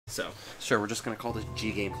So. Sure, we're just gonna call this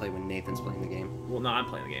G gameplay when Nathan's playing the game. Well, no, I'm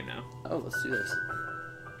playing the game now. Oh, let's do this.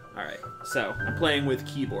 Alright, so I'm playing with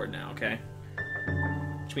keyboard now, okay?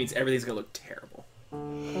 Which means everything's gonna look terrible.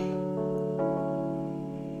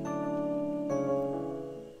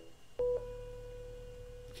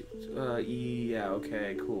 Yeah,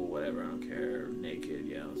 okay, cool, whatever, I don't care. Naked,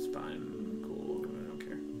 yeah, that's fine, cool, I don't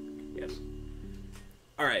care. Yes.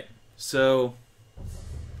 Alright, so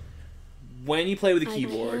when you play with a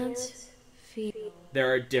keyboard,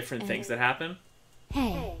 there are different things that happen.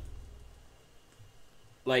 Hey.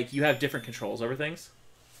 Like, you have different controls over things.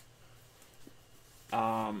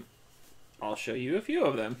 I'll show you a few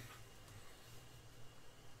of them.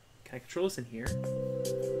 Can I control this in here?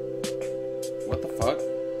 What the fuck?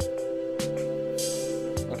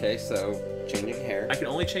 Okay, so changing hair. I can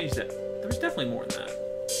only change that. There's definitely more than that.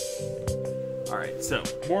 Alright, so,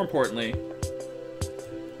 more importantly...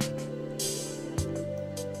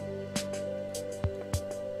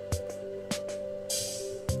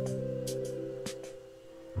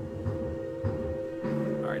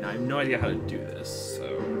 Alright, now I have no idea how to do this, so...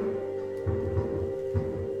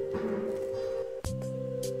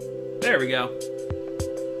 There we go.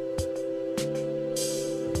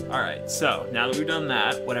 Alright, so, now that we've done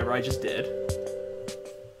that, whatever I just did...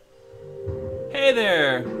 Hey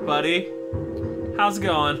there, buddy! How's it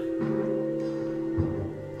going?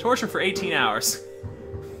 Torture for 18 hours.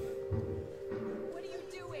 What are you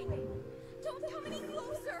doing? Don't come any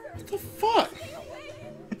closer. What the fuck? Stay away.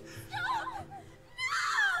 Stop!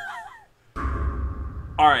 No!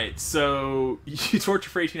 Alright, so you torture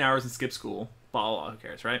for 18 hours and skip school. Blah, blah, blah, who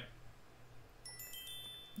cares, right?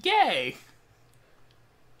 Yay!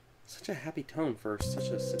 Such a happy tone for such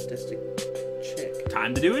a sadistic chick.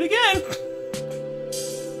 Time to do it again!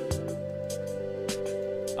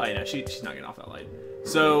 Oh, yeah, no, she's not getting off that light.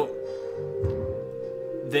 So,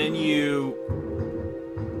 then you...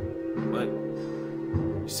 What?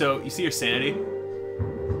 So, you see your sanity?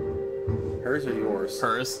 Hers or yours?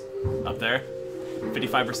 Hers. Up there.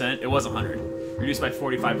 55%. It was 100. Reduced by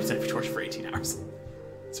 45% for torture for 18 hours.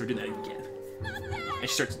 So we're doing that again. And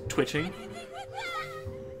she starts twitching.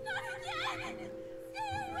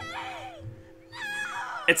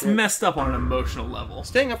 It's messed up on an emotional level.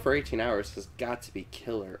 Staying up for 18 hours has got to be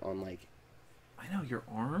killer on, like... I know, your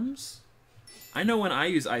arms? I know when I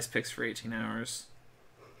use ice picks for 18 hours.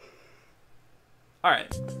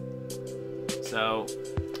 Alright. So...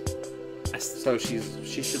 So she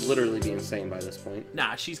should literally be insane by this point.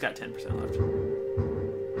 Nah, she's got 10% left.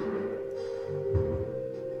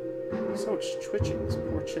 So much twitching, this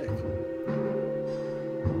poor chick.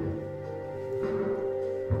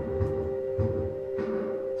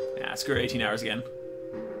 Yeah, screw 18 hours again.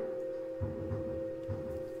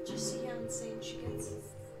 Just see how insane she gets.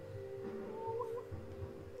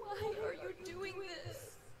 Why are you doing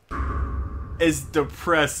this? It's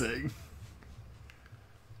depressing.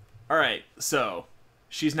 Alright, so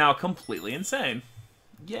she's now completely insane.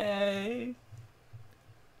 Yay!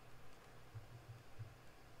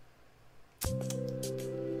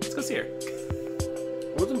 Let's go see her.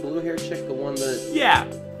 Wasn't blue hair chick the one that... Yeah!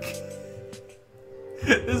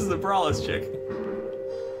 This is the braless chick.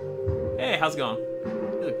 Hey, how's it going?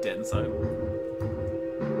 You look dead inside.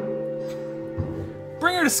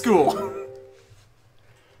 Bring her to school!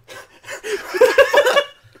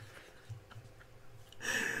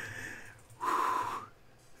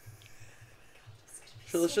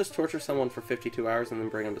 So let's just torture someone for 52 hours and then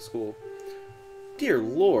bring them to school. Dear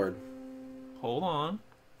Lord. Hold on.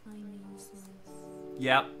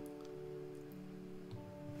 Yep.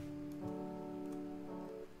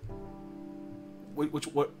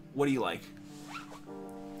 What do you like?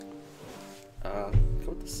 Go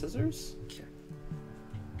with the scissors? Okay.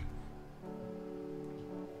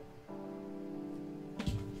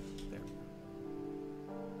 There.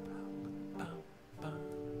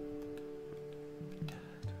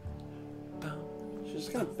 She's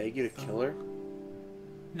just gonna beg you to kill her?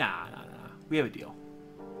 Nah. We have a deal.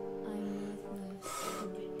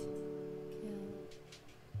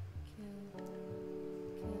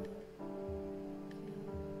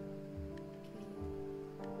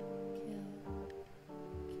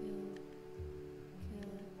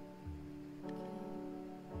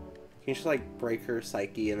 Can you just like break her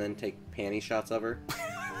psyche and then take panty shots of her?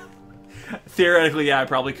 Theoretically, yeah, I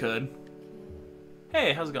probably could.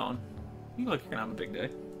 Hey, how's it going? You look like you're gonna have a big day.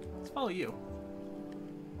 Let's follow you.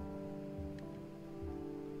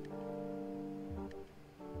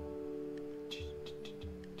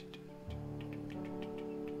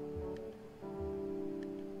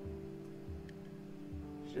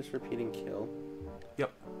 She's just repeating kill.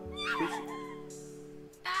 Yep.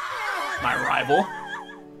 My rival.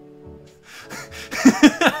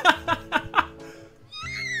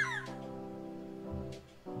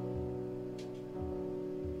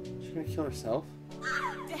 She's gonna kill herself?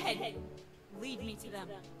 Dead. Lead me to them.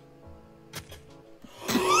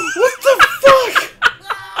 What the fuck?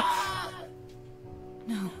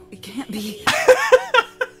 No, it can't be.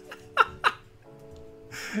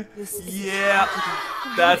 This is Yeah,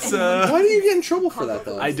 that's Why do you get in trouble for that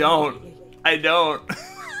though? I don't.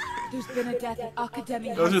 There's been a death at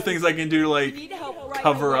Academy. Those are things I can do to like Need help right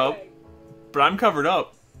cover away. up. But I'm covered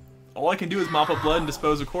up. All I can do is mop up blood and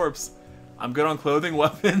dispose of corpse. I'm good on clothing,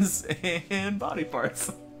 weapons, and body parts.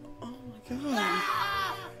 Oh my god.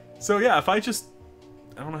 So yeah, if I just...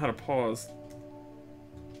 I don't know how to pause.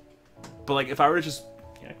 But like, if I were to just...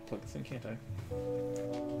 Yeah, I can plug this in, can't I?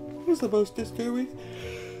 Who's the most disturbing?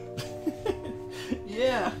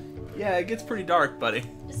 Yeah. Yeah, it gets pretty dark, buddy.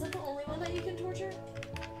 Is that the only one that you can torture?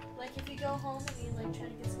 Like if you go home and you like try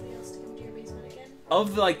to get somebody else to come to your basement again?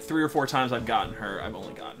 Of the like 3 or 4 times I've gotten her, I've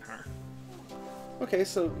only gotten her. Okay,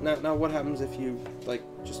 so now what happens if you like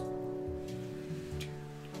just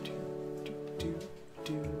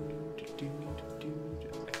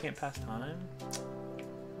I can't pass time. Do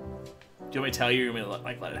you want me to tell you or you want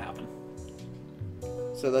me to let it happen?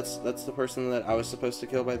 so that's the person that I was supposed to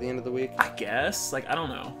kill by the end of the week? I guess. Like, I don't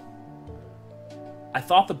know. I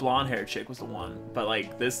thought the blonde-haired chick was the one, but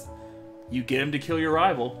like this, you get him to kill your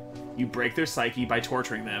rival, you break their psyche by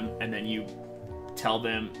torturing them, and then you tell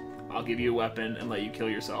them, I'll give you a weapon and let you kill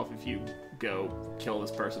yourself if you go kill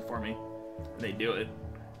this person for me. And they do it.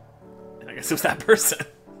 And I guess it was that person.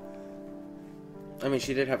 I mean,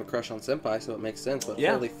 she did have a crush on Senpai, so it makes sense, but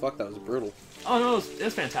Yeah. holy fuck, that was brutal. Oh no, it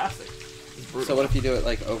was fantastic. It was brutal. So what if you do it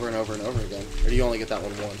like over and over and over again? Or do you only get that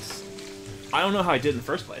one once? I don't know how I did in the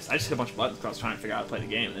first place. I just hit a bunch of buttons because I was trying to figure out how to play the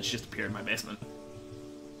game, and then she just appeared in my basement.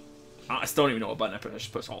 I still don't even know what button I pushed. I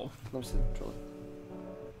just pushed all. Let me see the controller.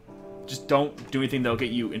 Just don't do anything that'll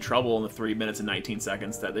get you in trouble in the 3 minutes and 19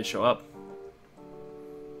 seconds that they show up.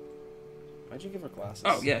 Why'd you give her glasses?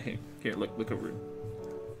 Oh yeah, here, look over it.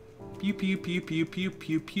 Pew pew pew pew pew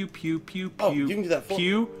pew pew pew pew pew. Oh, you can do that for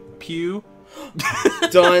pew pew.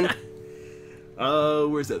 Done.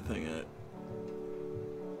 Where's that thing at?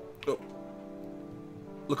 Oh,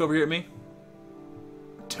 look over here at me.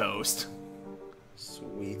 Toast.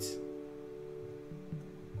 Sweet.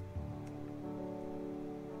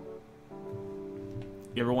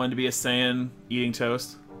 You ever wanted to be a Saiyan eating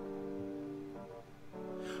toast?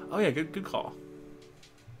 Oh yeah, good call.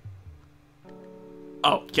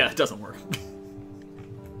 Oh, yeah, it doesn't work.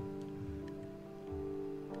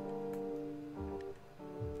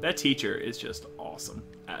 That teacher is just awesome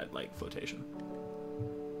at, like, flotation.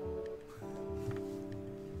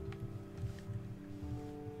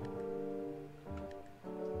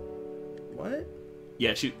 What?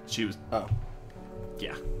 Yeah, she was... Oh.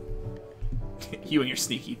 Yeah. You and your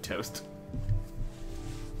sneaky toast.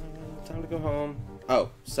 Time to go home. Oh,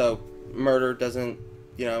 so murder doesn't,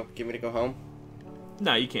 get me to go home?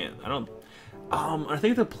 No, you can't. I don't... I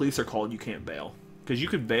think the police are called you can't bail. Because you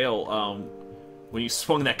could bail, when you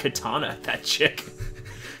swung that katana at that chick.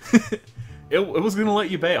 it was gonna let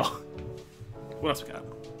you bail. What else we got?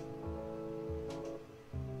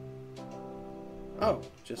 Oh,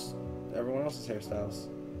 just everyone else's hairstyles.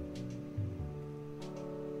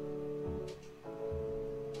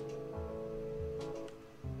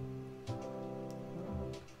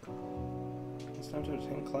 It's time to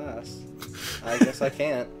attend class. I guess I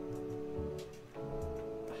can't.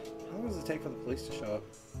 How long does it take for the police to show up?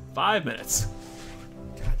 5 minutes.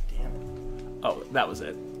 God damn it. Oh, that was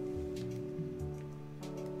it.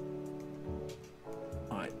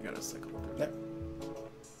 Alright, you gotta cycle through. There.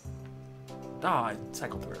 Ah, I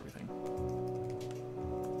cycled through everything.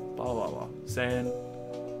 Blah, blah, blah. Sand.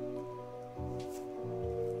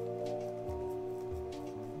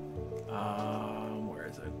 Where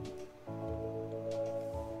is it?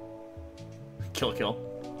 Kill a kill.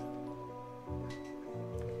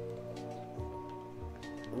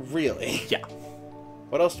 Really? Yeah.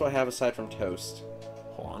 What else do I have aside from toast?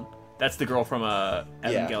 Hold on. That's the girl from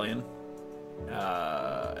Evangelion.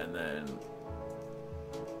 And then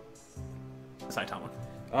Saitama.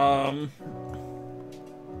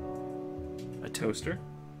 A toaster.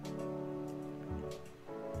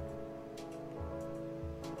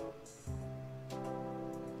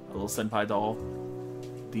 A little senpai doll.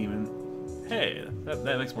 Demon. Hey,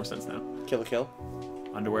 that makes more sense now. Kill a kill?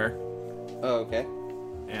 Underwear. Oh, okay.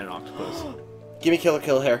 And an octopus. Give me kill a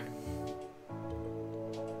kill hair.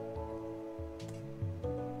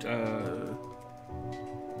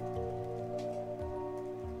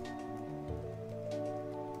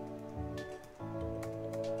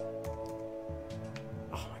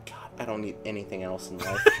 don't need anything else in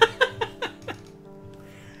life.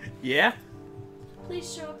 Yeah?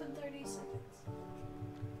 Please show up in 30 seconds.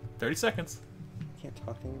 30 seconds. Can't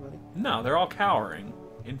talk to anybody? No, they're all cowering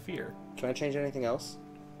in fear. Can I change anything else?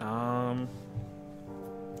 Um...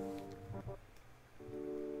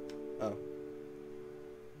 Oh.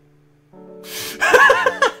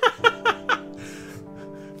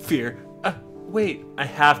 Fear. Wait, I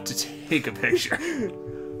have to take a picture.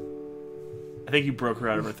 I think you broke her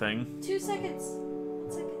out of her thing. 2 seconds.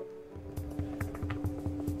 1 second.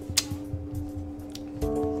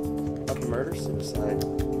 Of murder suicide.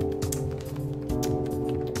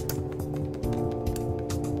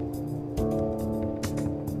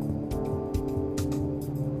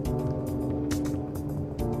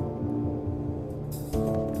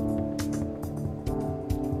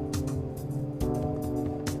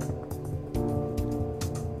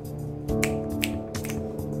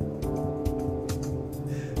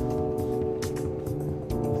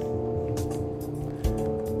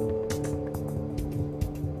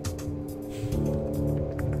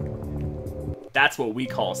 That's what we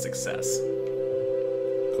call success.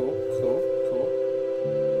 Cool.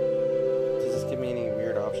 Does this give me any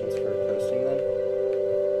weird options for posting then?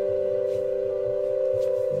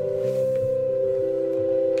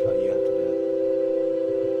 Oh, you have to do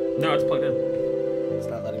it. No, it's plugged in. It's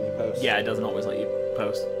not letting me post. Yeah, it doesn't always let you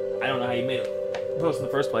post. I don't know how you made it post in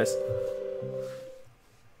the first place.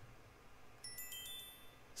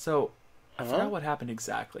 So, I forgot what happened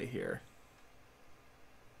exactly here.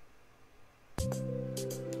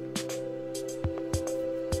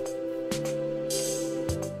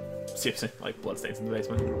 See if there's like bloodstains in the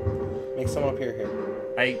basement. Make someone appear here.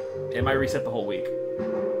 It might reset the whole week.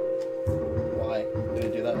 Why? Did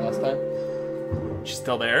it do that last time? She's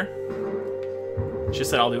still there. She just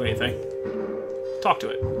said I'll do anything. Talk to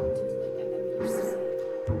it.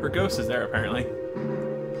 Her ghost is there apparently.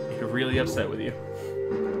 You're really upset with you.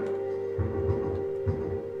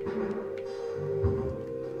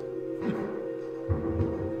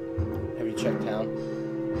 Have you checked town?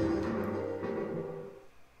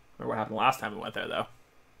 Remember what happened last time we went there though.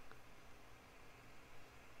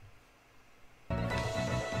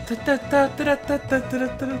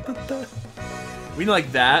 We need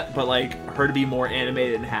like that, but like her to be more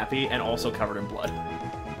animated and happy and also covered in blood.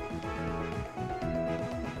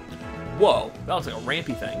 Whoa, that looks like a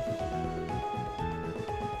rampy thing.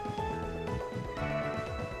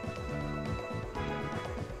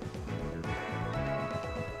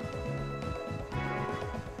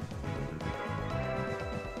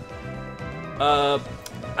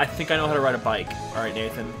 I think I know how to ride a bike. Alright,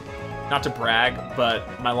 Nathan. Not to brag,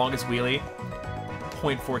 but my longest wheelie,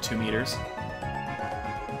 0.42 meters.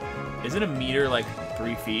 Isn't a meter like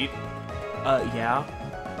 3 feet? Yeah.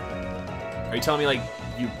 Are you telling me like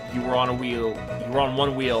you were on a wheel, you were on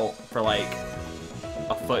one wheel for like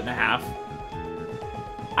 1.5 feet?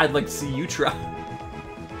 I'd like to see you try.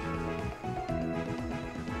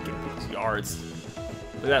 Get people's yards.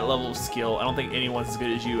 Look at that level of skill. I don't think anyone's as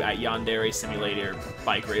good as you at Yandere simulator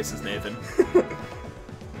bike races, Nathan.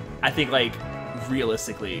 I think, like,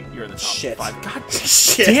 realistically, you're in the top 5. God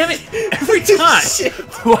Shit. damn it! Every time! Shit.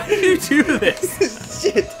 Why do you do this?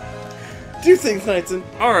 Shit. Do things, Knightson.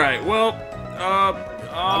 Alright, well,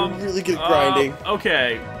 I'm really good at grinding.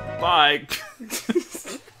 Okay, bye.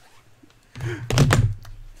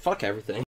 Fuck everything.